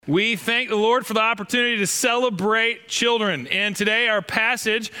We thank the Lord for the opportunity to celebrate children. And today our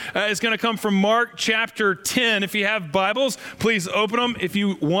passage is going to come from Mark chapter 10. If you have Bibles, please open them. If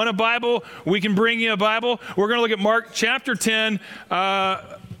you want a Bible, we can bring you a Bible. We're going to look at Mark chapter 10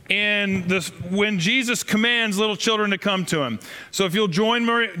 when Jesus commands little children to come to him. So if you'll join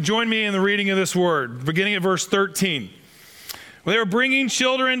me in the reading of this word, beginning at verse 13. Well, they were bringing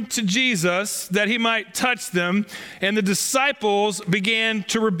children to Jesus that he might touch them, and the disciples began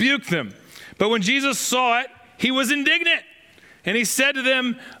to rebuke them. But when Jesus saw it, he was indignant, and he said to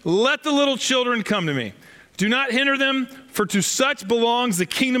them, "Let the little children come to me. Do not hinder them, for to such belongs the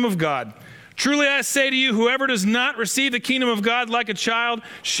kingdom of God. Truly I say to you, whoever does not receive the kingdom of God like a child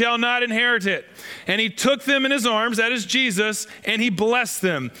shall not inherit it." And he took them in his arms, that is Jesus, and he blessed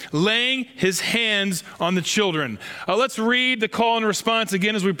them, laying his hands on the children. Let's read the call and response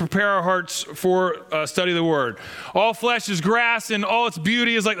again as we prepare our hearts for study of the word. All flesh is grass, and all its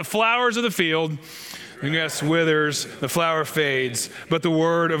beauty is like the flowers of the field. The grass withers, the flower fades, but the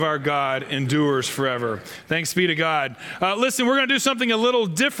word of our God endures forever. Thanks be to God. Listen, we're going to do something a little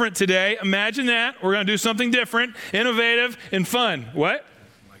different today. Imagine that. We're going to do something different, innovative, and fun. What?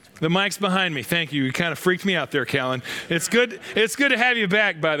 The mic's behind me. Thank you. You kind of freaked me out there, Callan. It's good to have you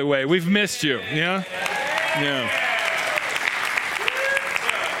back, by the way. We've missed you. Yeah?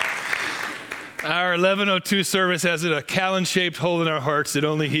 Our 11:02 service has a Callan-shaped hole in our hearts that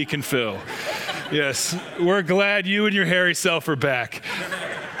only he can fill. Yes, we're glad you and your hairy self are back.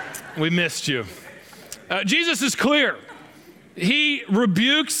 We missed you. Jesus is clear. He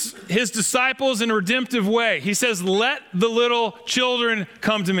rebukes his disciples in a redemptive way. He says, "Let the little children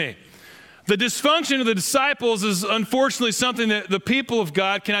come to me." The dysfunction of the disciples is unfortunately something that the people of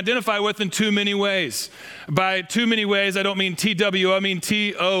God can identify with in too many ways. By too many ways, I don't mean TWO, I mean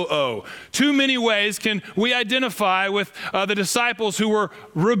TOO. Too many ways can we identify with the disciples who were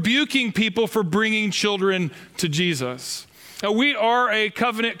rebuking people for bringing children to Jesus. We are a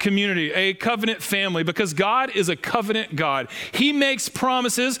covenant community, a covenant family, because God is a covenant God. He makes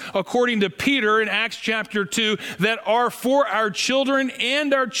promises, according to Peter in Acts chapter 2, that are for our children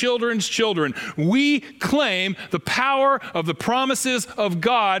and our children's children. We claim the power of the promises of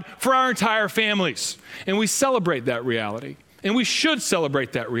God for our entire families. And we celebrate that reality. And we should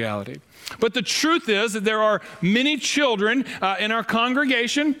celebrate that reality. But the truth is that there are many children in our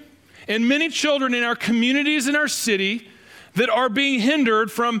congregation and many children in our communities in our city that are being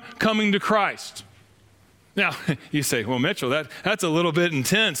hindered from coming to Christ. Now, you say, well, Mitchell, that's a little bit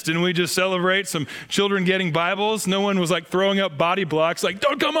intense. Didn't we just celebrate some children getting Bibles? No one was like throwing up body blocks like,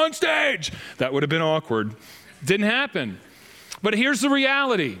 "Don't come on stage." That would have been awkward. Didn't happen. But here's the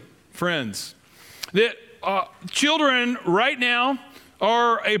reality, friends, that children right now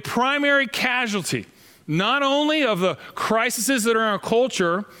are a primary casualty, not only of the crises that are in our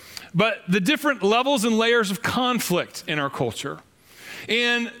culture, but the different levels and layers of conflict in our culture.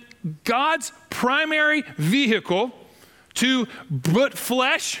 And God's primary vehicle to put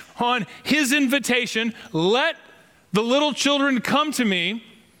flesh on his invitation, "Let the little children come to me,"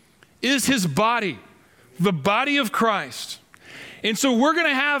 is his body, the body of Christ. And so we're going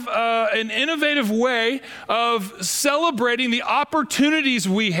to have an innovative way of celebrating the opportunities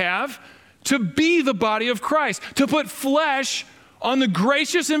we have to be the body of Christ, to put flesh on the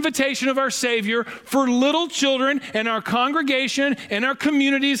gracious invitation of our Savior for little children in our congregation, in our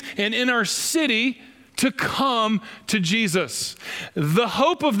communities, and in our city to come to Jesus. The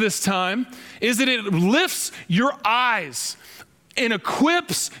hope of this time is that it lifts your eyes and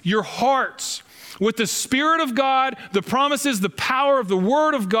equips your hearts with the Spirit of God, the promises, the power of the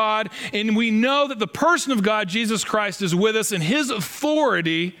Word of God, and we know that the person of God, Jesus Christ, is with us, and his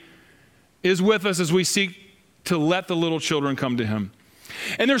authority is with us as we seek to let the little children come to him.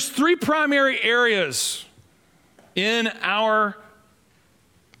 And there's three primary areas in our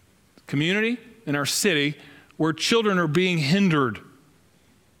community, in our city, where children are being hindered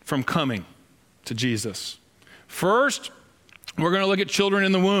from coming to Jesus. First, we're going to look at children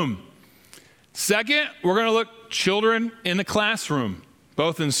in the womb. Second, we're going to look at children in the classroom,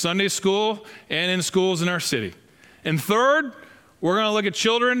 both in Sunday school and in schools in our city. And third, we're going to look at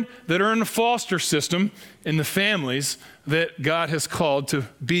children that are in the foster system in the families that God has called to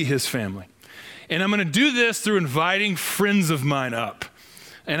be his family. And I'm going to do this through inviting friends of mine up.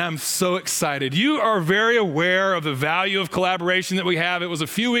 And I'm so excited. You are very aware of the value of collaboration that we have. It was a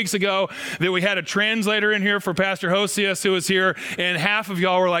few weeks ago that we had a translator in here for Pastor Hosius who was here, and half of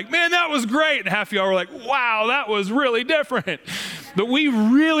y'all were like, "Man, that was great." And half of y'all were like, "Wow, that was really different." But we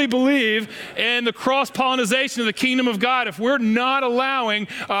really believe in the cross-pollination of the kingdom of God. If we're not allowing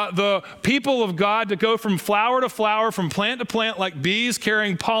the people of God to go from flower to flower, from plant to plant like bees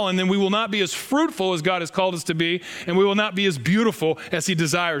carrying pollen, then we will not be as fruitful as God has called us to be, and we will not be as beautiful as he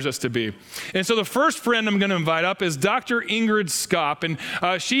desires us to be. And so the first friend I'm going to invite up is Dr. Ingrid Skop,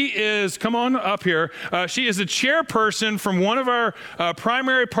 and she is, come on up here, she is a chairperson from one of our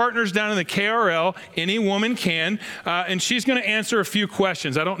primary partners down in the KRL, Any Woman Can, and she's going to answer a few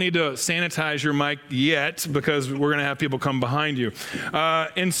questions. I don't need to sanitize your mic yet because we're going to have people come behind you.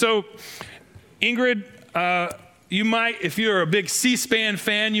 And so, Ingrid, you might, if you're a big C-SPAN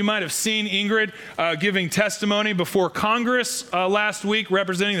fan, you might have seen Ingrid giving testimony before Congress last week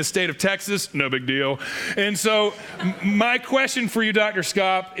representing the state of Texas. No big deal. And so my question for you, Dr.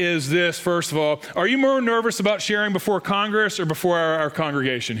 Skop, is this, first of all. Are you more nervous about sharing before Congress or before our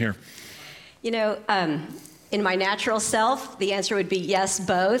congregation here? You know, in my natural self, the answer would be yes,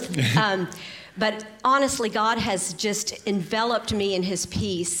 both. But honestly, God has just enveloped me in his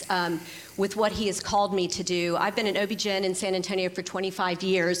peace with what he has called me to do. I've been an OB-GYN in San Antonio for 25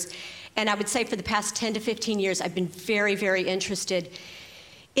 years, and I would say for the past 10 to 15 years, I've been very, very interested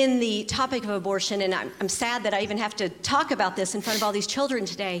in the topic of abortion, and I'm sad that I even have to talk about this in front of all these children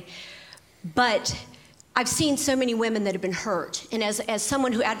today, but I've seen so many women that have been hurt, and as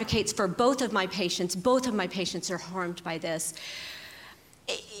someone who advocates for both of my patients are harmed by this.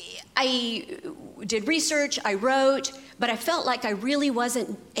 I did research, I wrote, but I felt like I really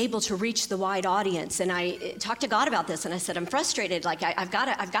wasn't able to reach the wide audience. And I talked to God about this, and I said, I'm frustrated, like I've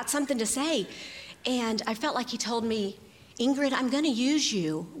got something to say. And I felt like he told me, Ingrid, I'm going to use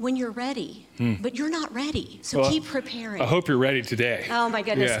you when you're ready, but you're not ready, so keep preparing. I hope you're ready today. Oh my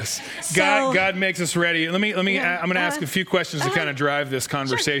goodness! Yes, God makes us ready. Let me. I'm going to ask a few questions to kind of drive this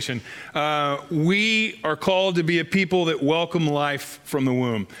conversation. Sure. We are called to be a people that welcome life from the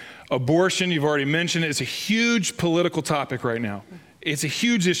womb. Abortion, you've already mentioned, is a huge political topic right now. It's a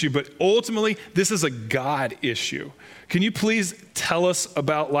huge issue, but ultimately, this is a God issue. Can you please tell us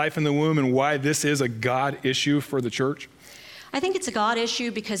about life in the womb and why this is a God issue for the church? I think it's a God issue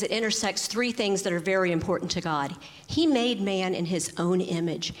because it intersects three things that are very important to God. He made man in his own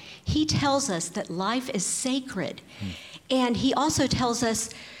image. He tells us that life is sacred. And he also tells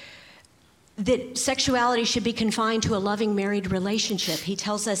us that sexuality should be confined to a loving married relationship. He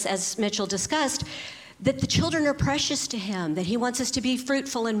tells us, as Mitchell discussed, that the children are precious to him, that he wants us to be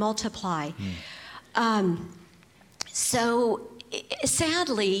fruitful and multiply. So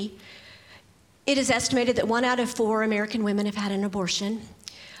sadly, it is estimated that 1 out of 4 American women have had an abortion.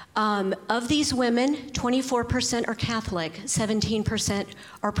 Of these women, 24% are Catholic, 17%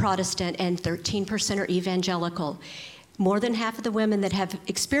 are Protestant, and 13% are evangelical. More than half of the women that have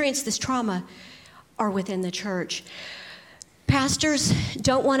experienced this trauma are within the church. Pastors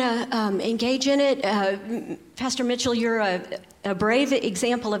don't want to engage in it. Pastor Mitchell, you're a brave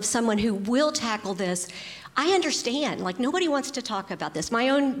example of someone who will tackle this. I understand, like nobody wants to talk about this. My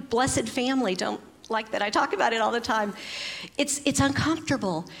own blessed family don't like that I talk about it all the time. It's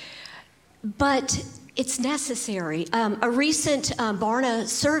uncomfortable, but it's necessary. A recent Barna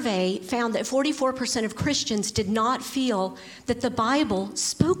survey found that 44% of Christians did not feel that the Bible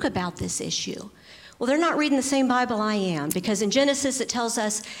spoke about this issue. Well, they're not reading the same Bible I am, because in Genesis it tells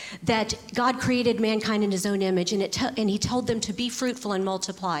us that God created mankind in his own image, and he told them to be fruitful and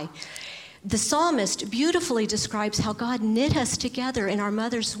multiply. The psalmist beautifully describes how God knit us together in our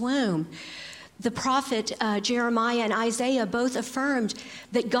mother's womb. The prophet Jeremiah and Isaiah both affirmed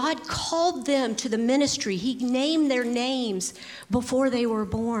that God called them to the ministry. He named their names before they were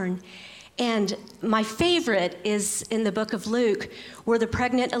born. And my favorite is in the book of Luke, where the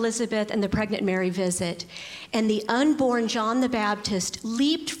pregnant Elizabeth and the pregnant Mary visit. And the unborn John the Baptist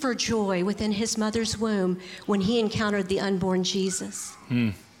leaped for joy within his mother's womb when he encountered the unborn Jesus.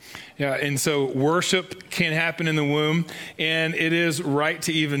 Yeah, and so worship can happen in the womb, and it is right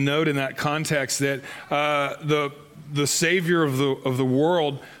to even note in that context that the Savior of the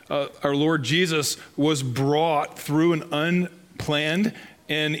world, our Lord Jesus, was brought through an unplanned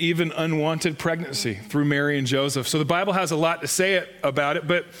and even unwanted pregnancy through Mary and Joseph. So the Bible has a lot to say about it,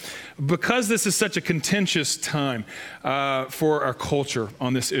 but because this is such a contentious time for our culture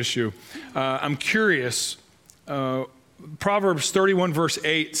on this issue, I'm curious. Proverbs 31 verse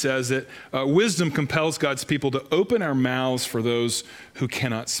 8 says that wisdom compels God's people to open our mouths for those who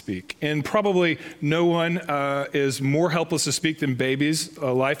cannot speak. And probably no one is more helpless to speak than babies,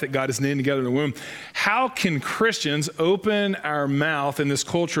 a life that God is knitting together in the womb. How can Christians open our mouth in this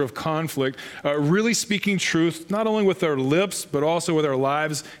culture of conflict, really speaking truth, not only with our lips, but also with our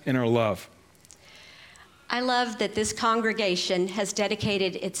lives and our love? I love that this congregation has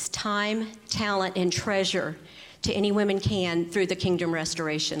dedicated its time, talent, and treasure to Any Women Can through the Kingdom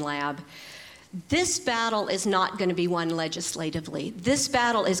Restoration Lab. This battle is not going to be won legislatively. This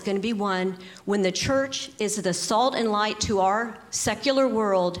battle is going to be won when the church is the salt and light to our secular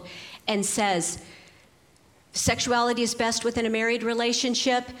world and says, sexuality is best within a married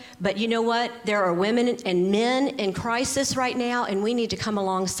relationship, but you know what? There are women and men in crisis right now, and we need to come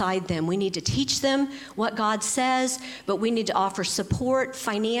alongside them. We need to teach them what God says, but we need to offer support,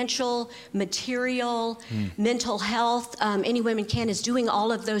 financial, material, mental health. Any Women Can is doing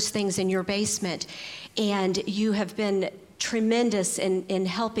all of those things in your basement, and you have been tremendous in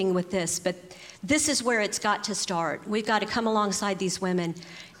helping with this, but this is where it's got to start. We've got to come alongside these women,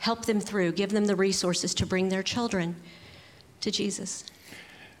 help them through, give them the resources to bring their children to Jesus.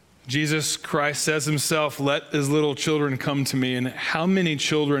 Jesus Christ says himself, let his little children come to me. And how many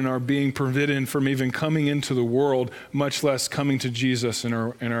children are being prevented from even coming into the world, much less coming to Jesus in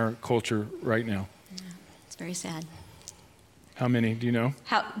our culture right now? Yeah, it's very sad. How many, do you know?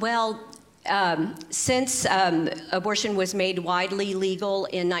 Since abortion was made widely legal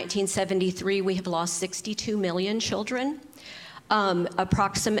in 1973, we have lost 62 million children.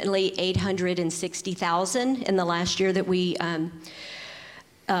 Approximately 860,000 in the last year that we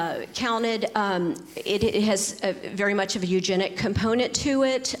counted. It has very much of a eugenic component to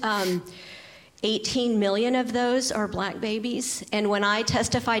it. 18 million of those are black babies. And when I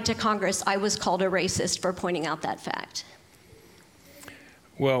testified to Congress, I was called a racist for pointing out that fact.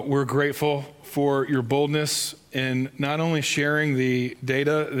 Well, we're grateful for your boldness in not only sharing the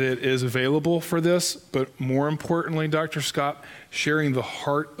data that is available for this, but more importantly, Dr. Scott, sharing the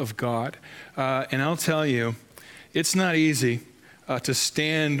heart of God. And I'll tell you, it's not easy to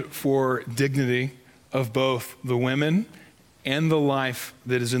stand for dignity of both the women and the life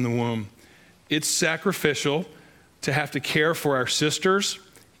that is in the womb. It's sacrificial to have to care for our sisters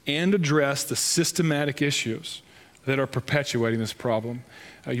and address the systematic issues that are perpetuating this problem.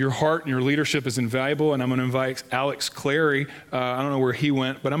 Your heart and your leadership is invaluable, and I'm going to invite Alex Clary. I don't know where he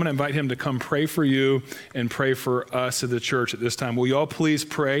went, but I'm going to invite him to come pray for you and pray for us at the church at this time. Will you all please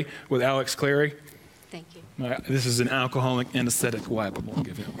pray with Alex Clary? Thank you. This is an alcoholic anesthetic wipe. I'm going to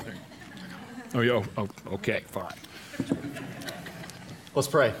give him. Okay, fine. Let's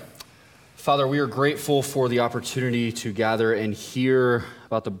pray. Father, we are grateful for the opportunity to gather and hear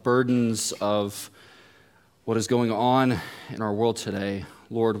about the burdens of what is going on in our world today.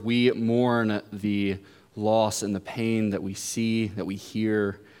 Lord, we mourn the loss and the pain that we see, that we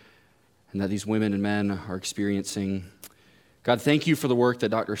hear, and that these women and men are experiencing. God, thank you for the work that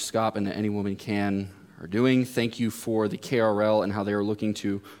Dr. Scott and Any Woman Can are doing. Thank you for the KRL and how they are looking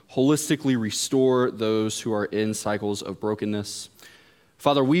to holistically restore those who are in cycles of brokenness.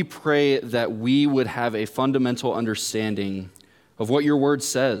 Father, we pray that we would have a fundamental understanding of what your word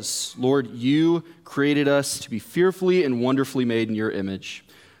says. Lord, you created us to be fearfully and wonderfully made in your image.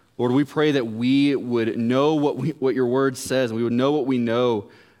 Lord, we pray that we would know what your word says, and we would know what we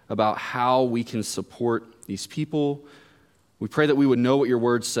know about how we can support these people. We pray that we would know what your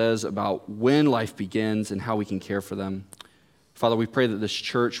word says about when life begins and how we can care for them. Father, we pray that this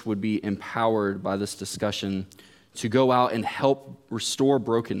church would be empowered by this discussion to go out and help restore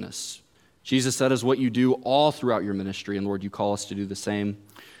brokenness. Jesus, that is what you do all throughout your ministry, and Lord, you call us to do the same.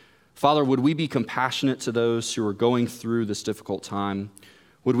 Father, would we be compassionate to those who are going through this difficult time?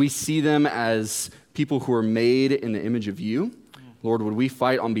 Would we see them as people who are made in the image of you? Lord, would we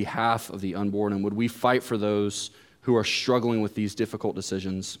fight on behalf of the unborn, and would we fight for those who are struggling with these difficult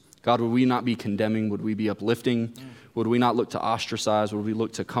decisions? God, would we not be condemning? Would we be uplifting? Would we not look to ostracize? Would we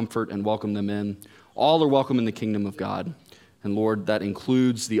look to comfort and welcome them in? All are welcome in the kingdom of God. And Lord, that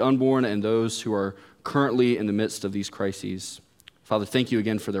includes the unborn and those who are currently in the midst of these crises. Father, thank you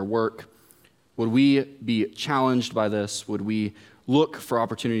again for their work. Would we be challenged by this? Would we look for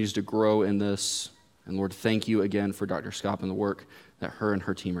opportunities to grow in this? And Lord, thank you again for Dr. Scott and the work that her and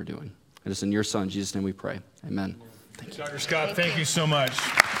her team are doing. It is in your son, Jesus' name we pray. Amen. Thank you. Dr. Scott, thank you so much.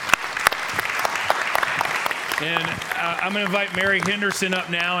 And I'm going to invite Mary Henderson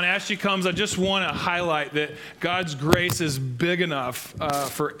up now. And as she comes, I just want to highlight that God's grace is big enough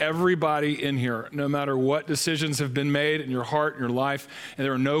for everybody in here, no matter what decisions have been made in your heart and your life. And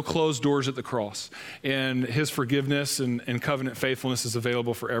there are no closed doors at the cross. And his forgiveness and covenant faithfulness is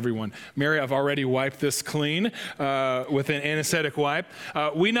available for everyone. Mary, I've already wiped this clean with an anesthetic wipe.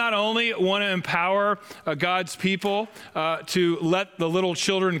 We not only want to empower God's people to let the little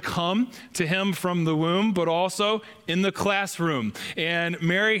children come to him from the womb, but also also in the classroom. And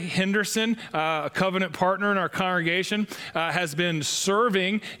Mary Henderson, a covenant partner in our congregation, has been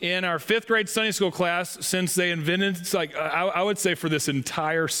serving in our 5th grade Sunday school class since they invented, it's like, I would say for this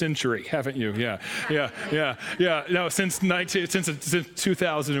entire century, haven't you? Yeah. No, since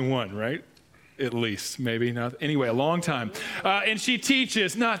 2001, right? At least, maybe not. Anyway, a long time. And she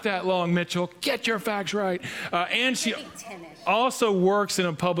teaches, not that long, Mitchell. Get your facts right. And she also works in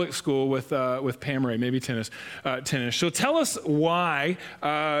a public school with Pam Ray, maybe tennis. So tell us why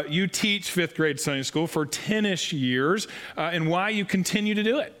you teach 5th grade Sunday school for 10-ish years and why you continue to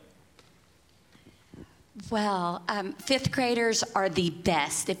do it. Well, 5th graders are the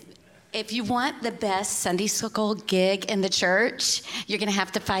best. If you want the best Sunday school gig in the church, you're going to have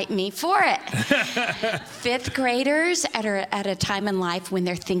to fight me for it. 5th graders at a time in life when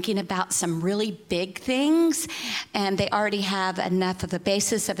they're thinking about some really big things, and they already have enough of a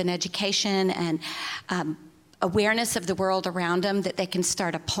basis of an education and awareness of the world around them that they can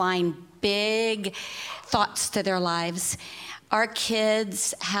start applying big thoughts to their lives. Our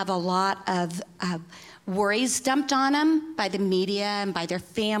kids have a lot of worries dumped on them by the media and by their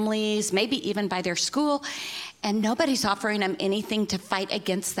families, maybe even by their school, and nobody's offering them anything to fight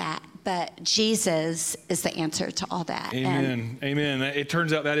against that. But Jesus is the answer to all that. Amen. Amen. It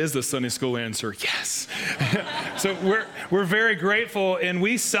turns out that is the Sunday school answer. Yes. So we're very grateful, and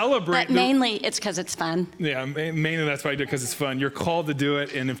we celebrate. But mainly it's because it's fun. Yeah, mainly that's why I do it, because it's fun. You're called to do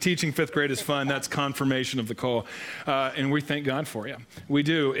it, and if teaching 5th grade is fun, that's confirmation of the call. And we thank God for you. We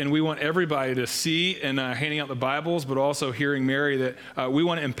do, and we want everybody to see and handing out the Bibles, but also hearing Mary that we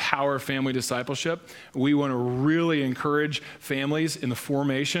want to empower family discipleship. We want to really encourage families in the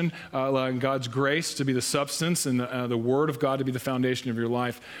formation, allowing God's grace to be the substance and the Word of God to be the foundation of your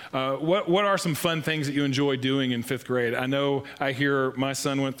life. What are some fun things that you enjoy doing in 5th grade? I know I hear my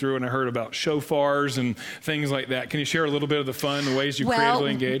son went through and I heard about shofars and things like that. Can you share a little bit of the fun, the ways you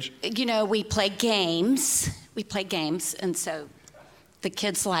creatively engage? You know, we play games. And so the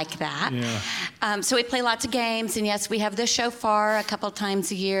kids like that. Yeah. So we play lots of games, and yes, we have the shofar a couple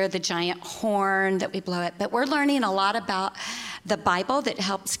times a year, the giant horn that we blow it. But we're learning a lot about the Bible that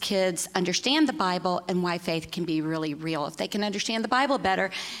helps kids understand the Bible and why faith can be really real. If they can understand the Bible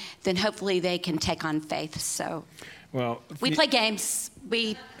better, then hopefully they can take on faith. So we play games,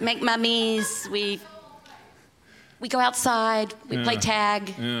 we make mummies, we go outside, we play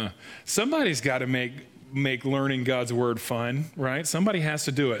tag. Yeah. Somebody's got to make learning God's word fun, right? Somebody has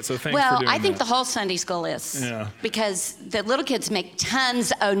to do it. So thanks for doing that. Well, I think the whole Sunday school is. Yeah. Because the little kids make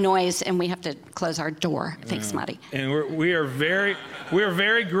tons of noise and we have to close our door. Thanks, Marty. And we are very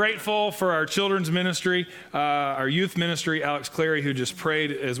grateful for our children's ministry, our youth ministry. Alex Clary, who just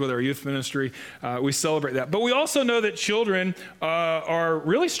prayed, is with our youth ministry. We celebrate that. But we also know that children are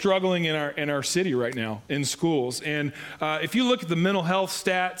really struggling in our city right now in schools. And if you look at the mental health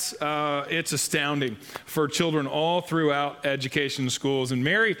stats, it's astounding for children all throughout education schools. And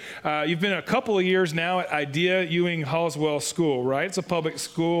Mary, you've been a couple of years now at Idea Ewing Halswell School, right? It's a public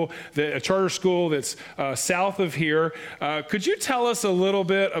school, a charter school that's south of here. Could you tell us a little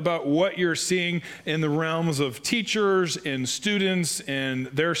bit about what you're seeing in the realms of teachers and students and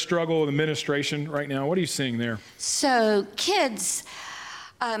their struggle with administration right now? What are you seeing there? So kids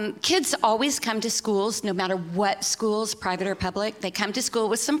always come to schools, no matter what schools, private or public. They come to school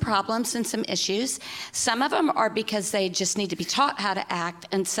with some problems and some issues. Some of them are because they just need to be taught how to act,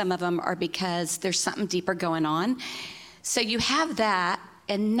 and some of them are because there's something deeper going on. So you have that.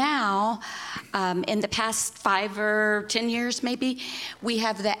 And now, in the past 5 or 10 years maybe, we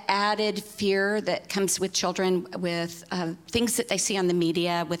have the added fear that comes with children with things that they see on the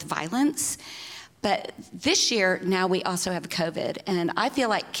media with violence. But this year, now we also have COVID. And I feel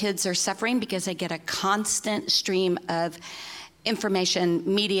like kids are suffering because they get a constant stream of information,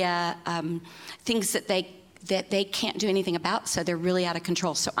 media, things that they can't do anything about, so they're really out of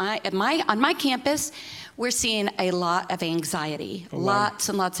control. So on my campus, we're seeing a lot of anxiety, lots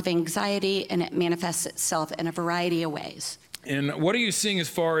and lots of anxiety, and it manifests itself in a variety of ways. And what are you seeing as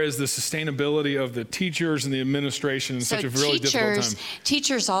far as the sustainability of the teachers and the administration in such a really difficult time?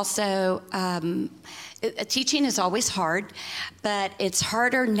 Teachers also, teaching is always hard, but it's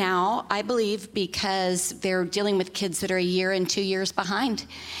harder now, I believe, because they're dealing with kids that are 1 year and 2 years behind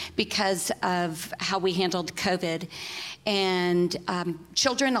because of how we handled COVID. And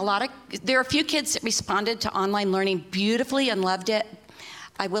children, there are a few kids that responded to online learning beautifully and loved it.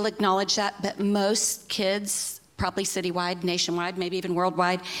 I will acknowledge that, but most kids, probably citywide, nationwide, maybe even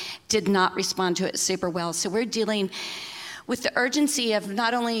worldwide, did not respond to it super well. So we're dealing with the urgency of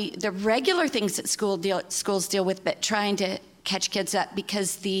not only the regular things that schools deal with, but trying to catch kids up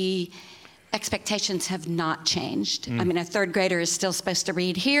because the expectations have not changed. I mean, a third grader is still supposed to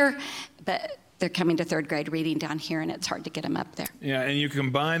read here, but they're coming to third grade reading down here, and it's hard to get them up there. Yeah, and you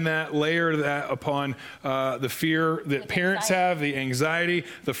combine that, layer that upon the fear that parents have, the anxiety,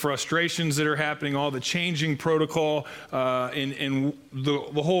 the frustrations that are happening, all the changing protocol, and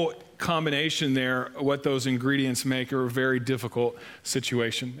the whole combination there, what those ingredients make are a very difficult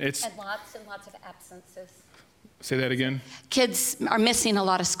situation. And lots of absences. Say that again? Kids are missing a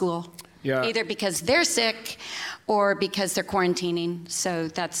lot of school. Yeah. Either because they're sick or because they're quarantining. So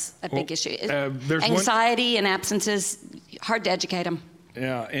that's a big issue. There's Anxiety and absences, hard to educate them.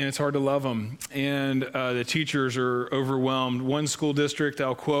 Yeah, and it's hard to love them. And the teachers are overwhelmed. One school district,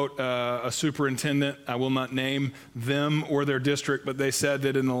 I'll quote a superintendent, I will not name them or their district, but they said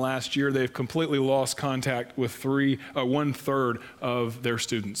that in the last year they've completely lost contact with 1/3 of their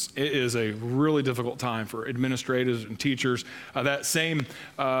students. It is a really difficult time for administrators and teachers. That same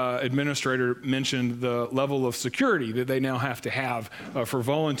administrator mentioned the level of security that they now have to have for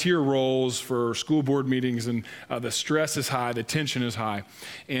volunteer roles, for school board meetings, and the stress is high, the tension is high.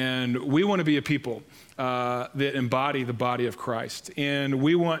 And we want to be a people that embody the body of Christ. And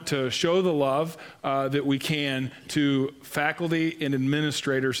we want to show the love that we can to faculty and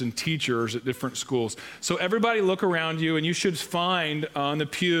administrators and teachers at different schools. So everybody look around you, and you should find on the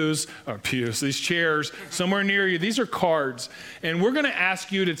these chairs somewhere near you. These are cards. And we're going to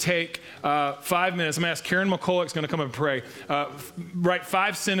ask you to take 5 minutes. I'm going to ask Karen McCulloch's going to come and pray. Write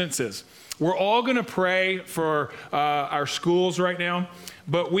 5 sentences. We're all going to pray for our schools right now,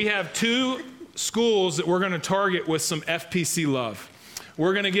 but we have 2 schools that we're going to target with some FPC love.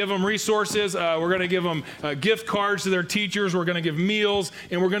 We're going to give them resources. We're going to give them gift cards to their teachers. We're going to give meals,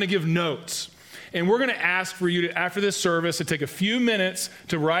 and we're going to give notes. And we're going to ask for you to, after this service, to take a few minutes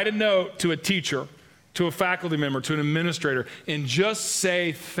to write a note to a teacher, to a faculty member, to an administrator, and just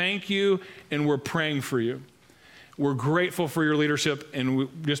say thank you, and we're praying for you. We're grateful for your leadership, and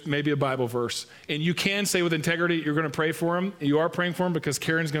just maybe a Bible verse. And you can say with integrity, you're going to pray for them. You are praying for them because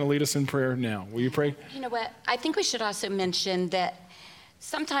Karen's going to lead us in prayer now. Will you pray? You know what? I think we should also mention that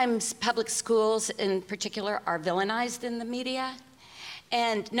sometimes public schools in particular are villainized in the media.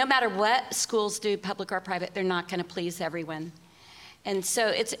 And no matter what schools do, public or private, they're not going to please everyone. And so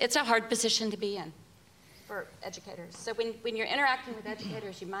it's a hard position to be in for educators. So when you're interacting with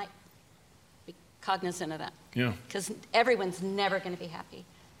educators, you might be cognizant of that. Yeah. Because everyone's never going to be happy.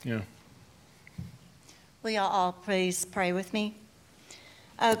 Yeah. Will y'all all please pray with me?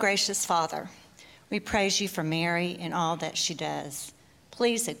 Oh, gracious Father, we praise you for Mary and all that she does.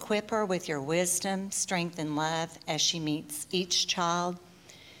 Please equip her with your wisdom, strength, and love as she meets each child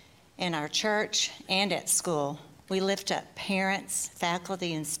in our church and at school. We lift up parents,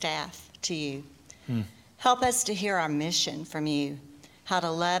 faculty, and staff to you. Help us to hear our mission from you, how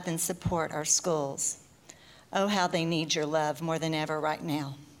to love and support our schools. Oh, how they need your love more than ever right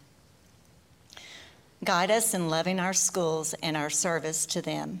now. Guide us in loving our schools and our service to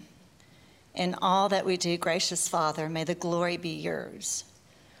them. In all that we do, gracious Father, may the glory be yours.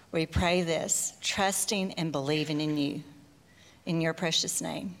 We pray this, trusting and believing in you. In your precious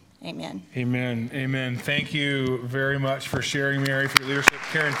name, amen. Amen. Amen. Thank you very much for sharing, Mary, for your leadership.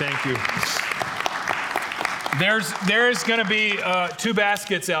 Karen, thank you. There's going to be 2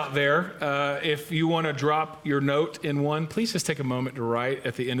 baskets out there. If you want to drop your note in one, please just take a moment to write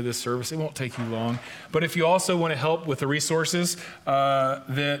at the end of this service. It won't take you long. But if you also want to help with the resources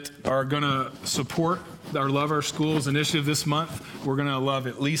that are going to support our Love Our Schools initiative this month, we're going to love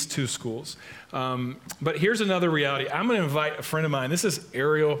at least 2 schools. But here's another reality. I'm going to invite a friend of mine. This is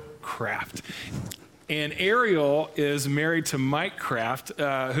Ariel Kraft. And Ariel is married to Mike Kraft,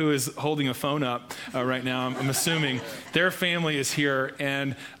 who is holding a phone up right now, I'm assuming. Their family is here.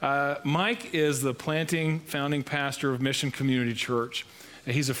 And Mike is the founding pastor of Mission Community Church.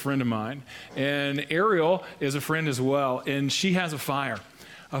 He's a friend of mine. And Ariel is a friend as well. And she has a fire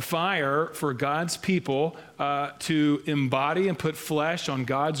for God's people to embody and put flesh on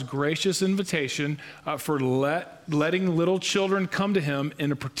God's gracious invitation for letting little children come to him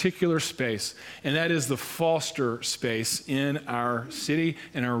in a particular space. And that is the foster space in our city,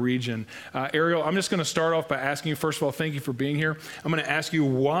 in our region. Ariel, I'm just going to start off by asking you, first of all, thank you for being here. I'm going to ask you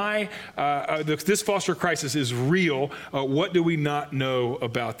why this foster crisis is real. What do we not know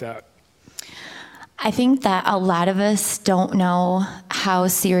about that? I think that a lot of us don't know how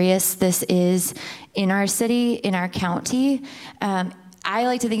serious this is in our city, in our county. I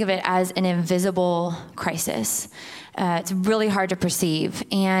like to think of it as an invisible crisis. It's really hard to perceive.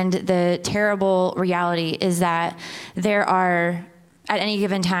 And the terrible reality is that there are at any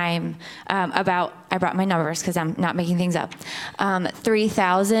given time I brought my numbers because I'm not making things up,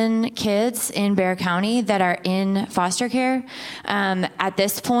 3,000 kids in Bexar County that are in foster care. At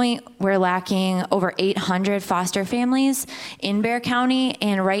this point, we're lacking over 800 foster families in Bexar County,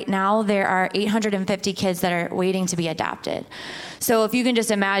 and right now there are 850 kids that are waiting to be adopted. So if you can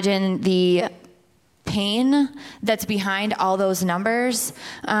just imagine the pain that's behind all those numbers,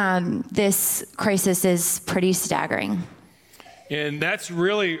 this crisis is pretty staggering. And that's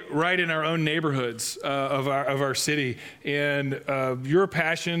really right in our own neighborhoods of our city. And your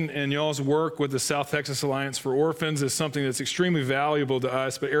passion and y'all's work with the South Texas Alliance for Orphans is something that's extremely valuable to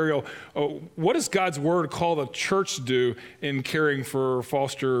us. But Ariel, what does God's word call the church to do in caring for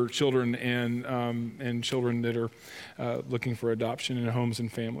foster children and children that are looking for adoption in homes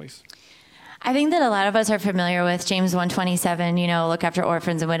and families? I think that a lot of us are familiar with James 1:27, look after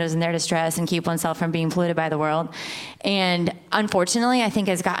orphans and widows in their distress and keep oneself from being polluted by the world. And unfortunately, I think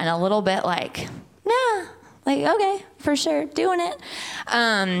it's gotten a little bit like, okay, for sure, doing it.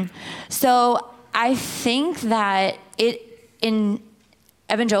 So I think that in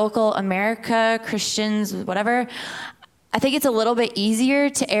evangelical America, Christians, whatever, I think it's a little bit easier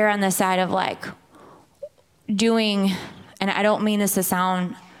to err on the side of like doing, and I don't mean this to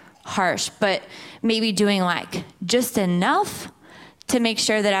sound harsh, but maybe doing like just enough to make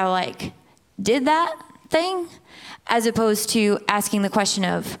sure that I like did that thing, as opposed to asking the question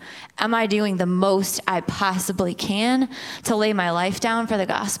of, am I doing the most I possibly can to lay my life down for the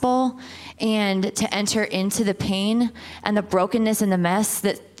gospel and to enter into the pain and the brokenness and the mess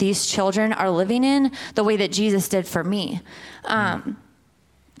that these children are living in the way that Jesus did for me.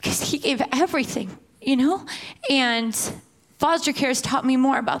 Because he gave everything, and foster care has taught me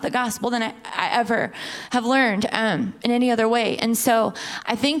more about the gospel than I ever have learned in any other way. And so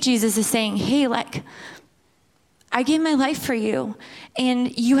I think Jesus is saying, hey, I gave my life for you,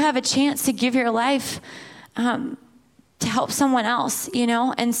 and you have a chance to give your life to help someone else,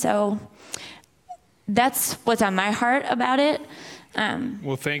 And so that's what's on my heart about it.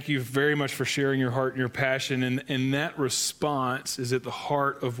 Well, thank you very much for sharing your heart and your passion. And that response is at the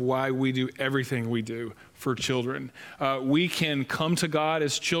heart of why we do everything we do for children. We can come to God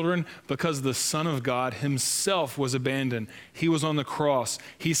as children because the Son of God himself was abandoned. He was on the cross.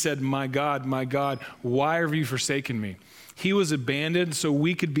 He said, my God, why have you forsaken me? He was abandoned so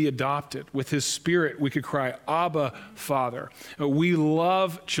we could be adopted. With his Spirit, we could cry, Abba, Father. We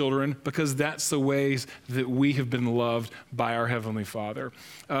love children because that's the ways that we have been loved by our Heavenly Father.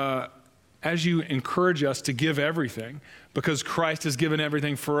 As you encourage us to give everything, because Christ has given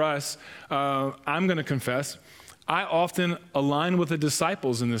everything for us, I'm going to confess, I often align with the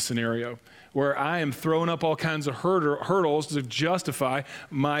disciples in this scenario, where I am throwing up all kinds of hurdles to justify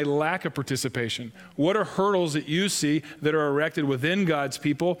my lack of participation. What are hurdles that you see that are erected within God's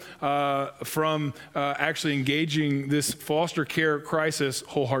people from actually engaging this foster care crisis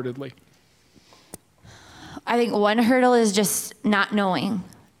wholeheartedly? I think one hurdle is just not knowing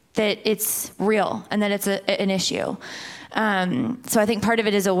that it's real and that it's an issue. So I think part of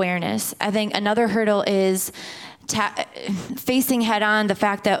it is awareness. I think another hurdle is facing head on the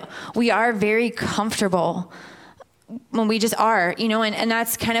fact that we are very comfortable when we just are, and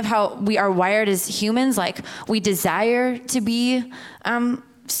that's kind of how we are wired as humans. Like, we desire to be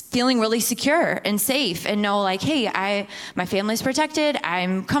feeling really secure and safe and know like, hey, my family's protected,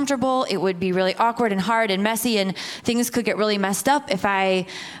 I'm comfortable. It would be really awkward and hard and messy, and things could get really messed up if I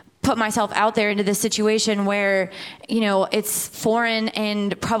put myself out there into this situation where, it's foreign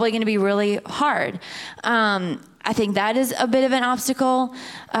and probably going to be really hard. I think that is a bit of an obstacle.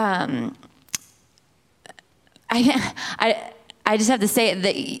 I just have to say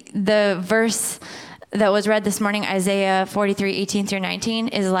the verse that was read this morning, Isaiah 43:18-19,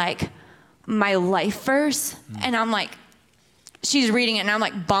 is like my life verse. And I'm like, she's reading it and I'm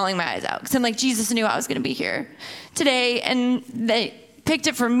like bawling my eyes out. Because I'm like, Jesus knew I was going to be here today, and they picked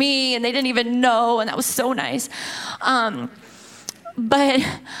it for me and they didn't even know, and that was so nice. But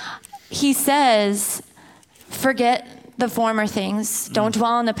he says, forget the former things. Don't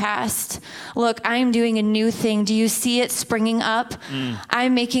dwell on the past. Look, I'm doing a new thing. Do you see it springing up?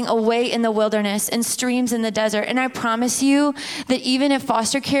 I'm making a way in the wilderness and streams in the desert. And I promise you that even if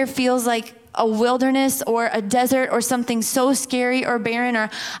foster care feels like a wilderness or a desert or something so scary or barren, or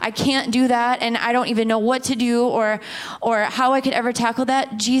I can't do that and I don't even know what to do or how I could ever tackle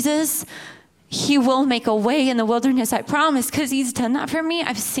that, Jesus, he will make a way in the wilderness, I promise, because he's done that for me.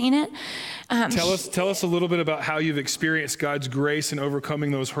 I've seen it. Tell us a little bit about how you've experienced God's grace in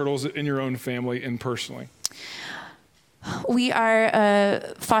overcoming those hurdles in your own family and personally. We are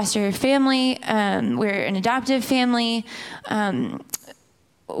a foster family. We're an adoptive family.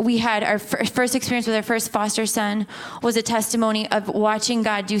 we had our first experience with our first foster son was a testimony of watching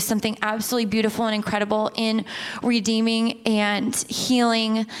God do something absolutely beautiful and incredible in redeeming and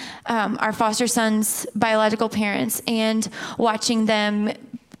healing our foster son's biological parents, and watching them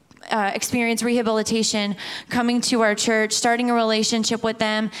experience rehabilitation, coming to our church, starting a relationship with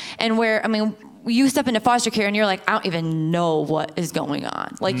them, and you step into foster care and you're like, I don't even know what is going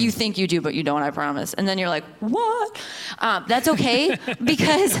on. Like, you think you do, but you don't, I promise. And then you're like, what? That's okay,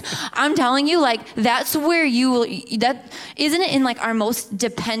 because I'm telling you, like, that's where that isn't it in like our most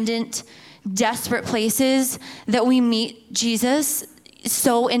dependent, desperate places that we meet Jesus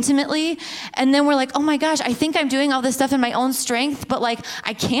so intimately. And then we're like, oh my gosh, I think I'm doing all this stuff in my own strength, but like,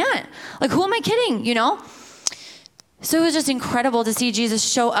 I can't. Like, who am I kidding, you know? So it was just incredible to see Jesus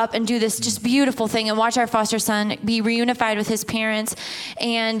show up and do this just beautiful thing, and watch our foster son be reunified with his parents.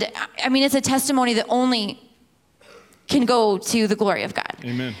 And I mean, it's a testimony that only can go to the glory of God.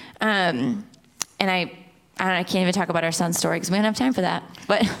 Amen. And I can't even talk about our son's story because we don't have time for that.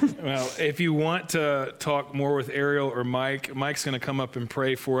 But well, if you want to talk more with Ariel or Mike, Mike's going to come up and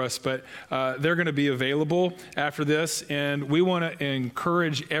pray for us, but they're going to be available after this. And we want to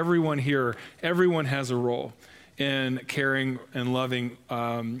encourage everyone here. Everyone has a role in caring and loving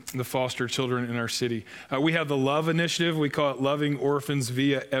the foster children in our city. We have the Love Initiative. We call it Loving Orphans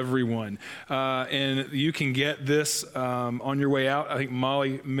Via Everyone. And you can get this on your way out. I think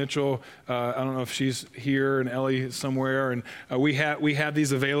Molly Mitchell, I don't know if she's here, and Ellie somewhere. And we have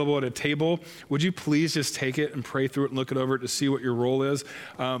these available at a table. Would you please just take it and pray through it and look it over to see what your role is?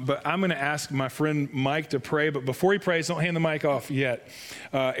 But I'm going to ask my friend Mike to pray. But before he prays, don't hand the mic off yet.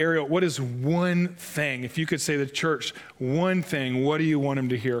 Ariel, what is one thing, if you could say the church, one thing, what do you want him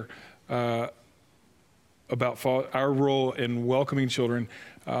to hear about our role in welcoming children,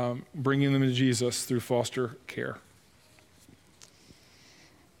 bringing them to Jesus through foster care?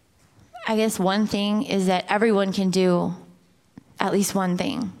 I guess one thing is that everyone can do at least one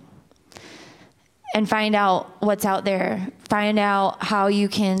thing, and find out what's out there. Find out how you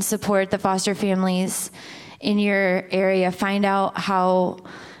can support the foster families in your area. Find out how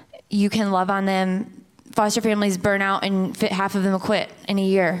you can love on them. Foster families burn out and half of them quit in a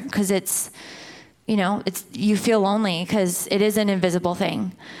year because you feel lonely because it is an invisible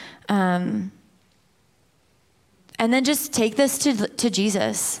thing. And then just take this to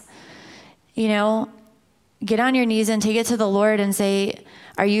Jesus. Get on your knees and take it to the Lord and say,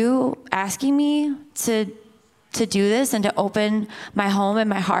 are you asking me to do this and to open my home and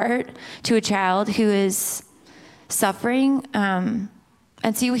my heart to a child who is suffering? And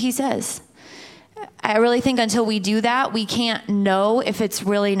see what he says. I really think until we do that, we can't know if it's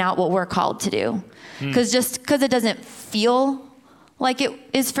really not what we're called to do. Because just because it doesn't feel like it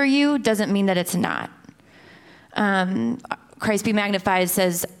is for you doesn't mean that it's not. Christ Be Magnified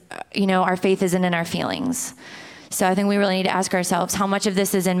says, our faith isn't in our feelings. So I think we really need to ask ourselves, how much of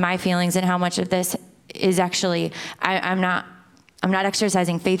this is in my feelings and how much of this is actually, I'm not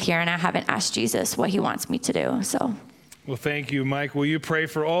exercising faith here, and I haven't asked Jesus what he wants me to do. So. Well, thank you, Mike. Will you pray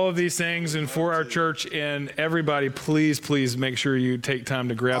for all of these things and for our church? And everybody, please make sure you take time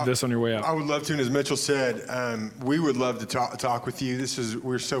to grab this on your way out. I would love to, and as Mitchell said, we would love to talk with you.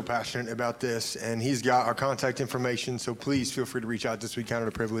 We're so passionate about this, and he's got our contact information, so please feel free to reach out to us. We count it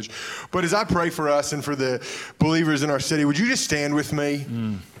a privilege. But as I pray for us and for the believers in our city, would you just stand with me?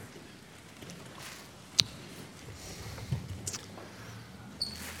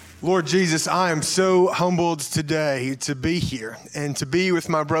 Lord Jesus, I am so humbled today to be here and to be with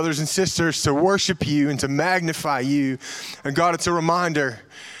my brothers and sisters, to worship you and to magnify you. And God, it's a reminder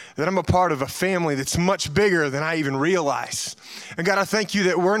that I'm a part of a family that's much bigger than I even realize. And God, I thank you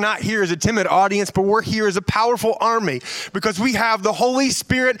that we're not here as a timid audience, but we're here as a powerful army because we have the Holy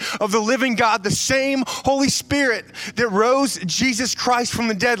Spirit of the living God. The same Holy Spirit that rose Jesus Christ from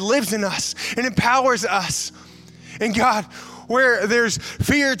the dead lives in us and empowers us. And God, where there's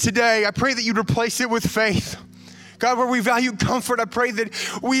fear today, I pray that you'd replace it with faith. God, where we value comfort, I pray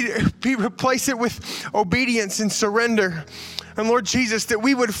that we replace it with obedience and surrender. And Lord Jesus, that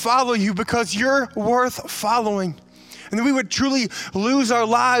we would follow you because you're worth following. And that we would truly lose our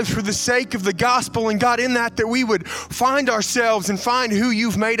lives for the sake of the gospel. And God, in that we would find ourselves and find who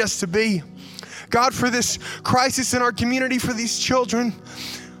you've made us to be. God, for this crisis in our community, for these children,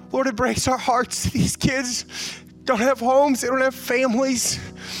 Lord, it breaks our hearts. These kids don't have homes, they don't have families.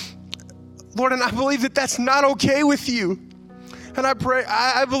 Lord, and I believe that that's not okay with you. And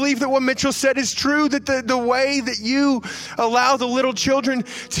I believe that what Mitchell said is true, that the way that you allow the little children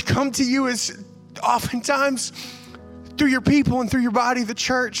to come to you is oftentimes through your people and through your body, the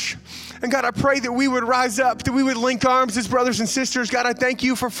church. And God, I pray that we would rise up, that we would link arms as brothers and sisters. God, I thank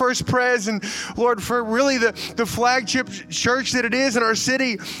you for First Pres and Lord, for really the flagship church that it is in our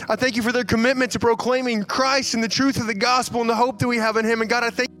city. I thank you for their commitment to proclaiming Christ and the truth of the gospel and the hope that we have in him. And God, I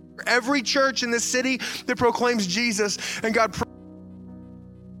thank you for every church in this city that proclaims Jesus. And God,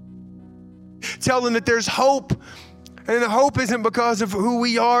 tell them that there's hope. And the hope isn't because of who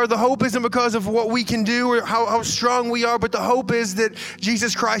we are. The hope isn't because of what we can do or how strong we are. But the hope is that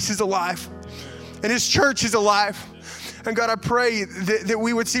Jesus Christ is alive. And his church is alive. And God, I pray that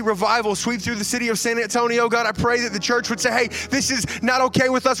we would see revival sweep through the city of San Antonio. God, I pray that the church would say, hey, this is not okay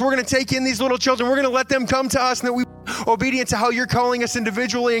with us. We're going to take in these little children. We're going to let them come to us, and that we are obedient to how you're calling us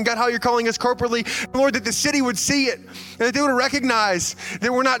individually, and God, how you're calling us corporately. And Lord, that the city would see it, and that they would recognize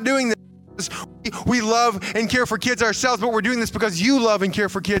that we're not doing this. We love and care for kids ourselves, but we're doing this because you love and care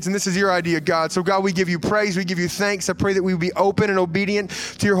for kids, and this is your idea, God. So God, we give you praise, we give you thanks. I pray that we would be open and obedient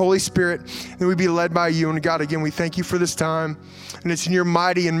to your Holy Spirit, and we be led by you. And God, again, we thank you for this time, and it's in your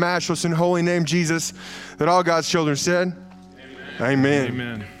mighty and matchless and holy name, Jesus, that all God's children said, Amen.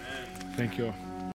 Amen. Thank you all.